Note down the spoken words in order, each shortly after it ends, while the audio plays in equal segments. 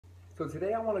So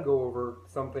today I want to go over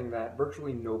something that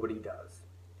virtually nobody does.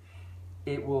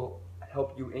 It will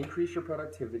help you increase your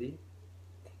productivity,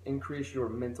 increase your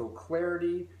mental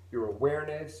clarity, your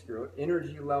awareness, your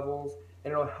energy levels,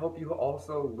 and it'll help you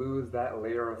also lose that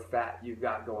layer of fat you've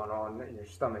got going on in your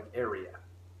stomach area.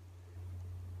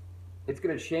 It's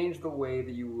going to change the way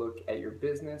that you look at your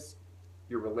business,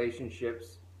 your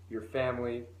relationships, your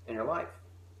family, and your life.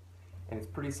 And it's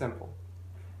pretty simple.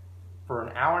 For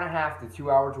an hour and a half to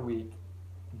 2 hours a week,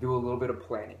 do a little bit of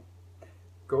planning.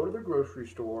 Go to the grocery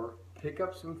store, pick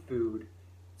up some food,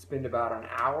 spend about an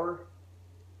hour,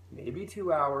 maybe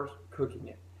 2 hours cooking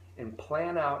it, and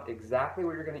plan out exactly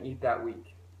what you're going to eat that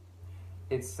week.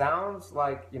 It sounds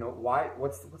like,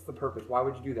 what's the purpose? Why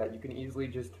would you do that? You can easily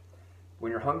just, when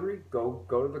you're hungry, go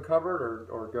to the cupboard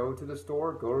or go to the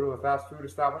store, go to a fast food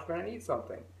establishment and eat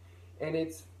something. And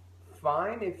it's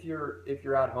fine if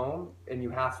you're at home and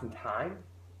you have some time,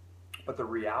 but the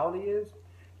reality is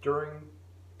during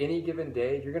any given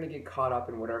day, you're going to get caught up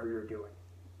in whatever you're doing.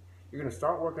 You're going to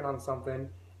start working on something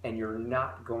and you're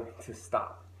not going to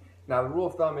stop. Now, the rule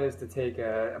of thumb is to take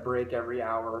a break every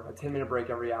hour, a 10-minute break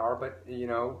every hour, but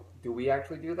do we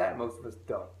actually do that? Most of us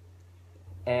don't.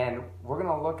 And we're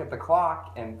going to look at the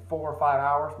clock and 4 or 5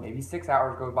 hours, maybe 6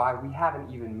 hours go by, we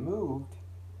haven't even moved.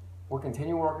 We're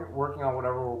continuing working on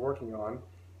whatever we're working on,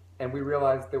 and we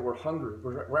realize that we're hungry.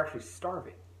 We're actually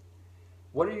starving.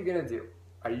 What are you going to do?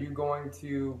 Are you going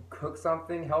to cook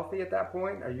something healthy at that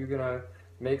point? Are you going to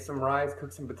make some rice,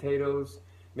 cook some potatoes,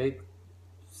 make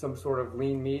some sort of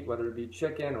lean meat, whether it be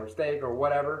chicken or steak or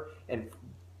whatever,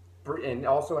 and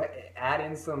also add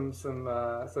in some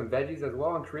veggies as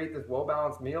well and create this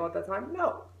well-balanced meal at that time?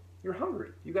 No, you're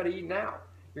hungry. You got to eat now.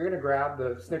 You're going to grab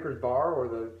the Snickers bar or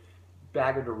the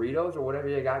bag of Doritos or whatever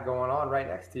you got going on right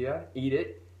next to you, eat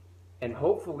it, and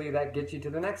hopefully that gets you to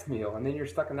the next meal, and then you're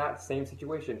stuck in that same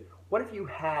situation. What if you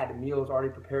had meals already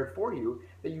prepared for you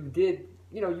that you did,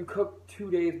 you cooked 2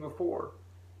 days before,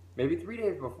 maybe 3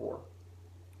 days before,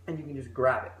 and you can just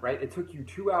grab it, right? It took you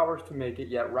 2 hours to make it,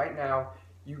 yet right now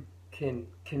you can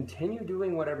continue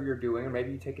doing whatever you're doing, or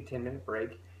maybe you take a 10-minute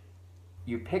break,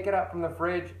 you pick it up from the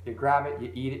fridge, you grab it,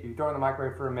 you eat it, you throw it in the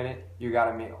microwave for a minute, you got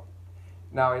a meal.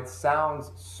 Now, it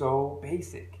sounds so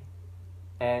basic,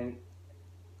 and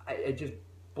it just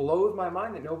blows my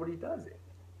mind that nobody does it.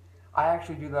 I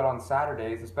actually do that on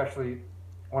Saturdays, especially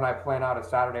when I plan out a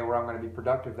Saturday where I'm going to be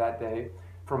productive that day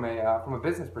from a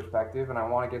business perspective, and I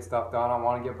want to get stuff done, I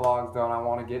want to get blogs done, I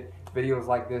want to get videos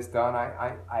like this done.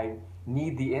 I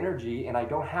need the energy, and I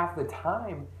don't have the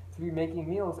time to be making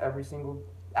meals every single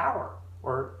hour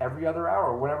or every other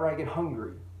hour whenever I get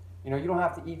hungry. You don't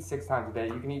have to eat 6 times a day.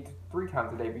 You can eat 3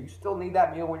 times a day, but you still need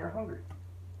that meal when you're hungry.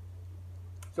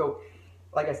 So,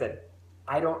 like I said,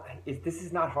 this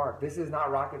is not hard. This is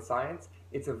not rocket science.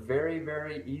 It's a very,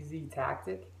 very easy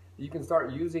tactic you can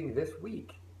start using this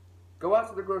week. Go out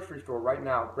to the grocery store right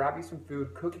now, grab you some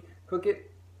food, cook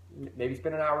it, maybe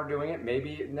spend an hour doing it,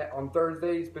 maybe on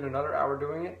Thursday you spend another hour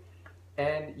doing it,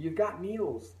 and you've got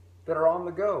meals that are on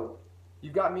the go.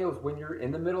 You've got meals when you're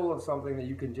in the middle of something that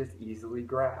you can just easily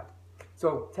grab.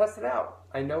 So test it out.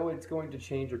 I know it's going to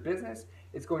change your business.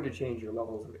 It's going to change your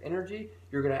levels of energy.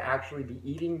 You're going to actually be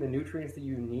eating the nutrients that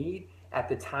you need at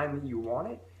the time that you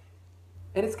want it.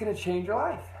 And it's going to change your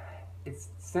life. It's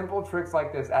simple tricks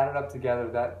like this added up together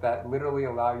that literally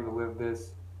allow you to live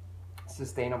this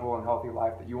sustainable and healthy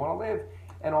life that you want to live,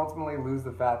 and ultimately lose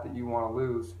the fat that you want to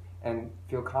lose and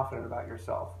feel confident about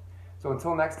yourself. So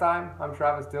until next time, I'm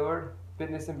Travis Dillard,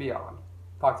 Fitness and Beyond.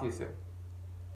 Talk to you soon.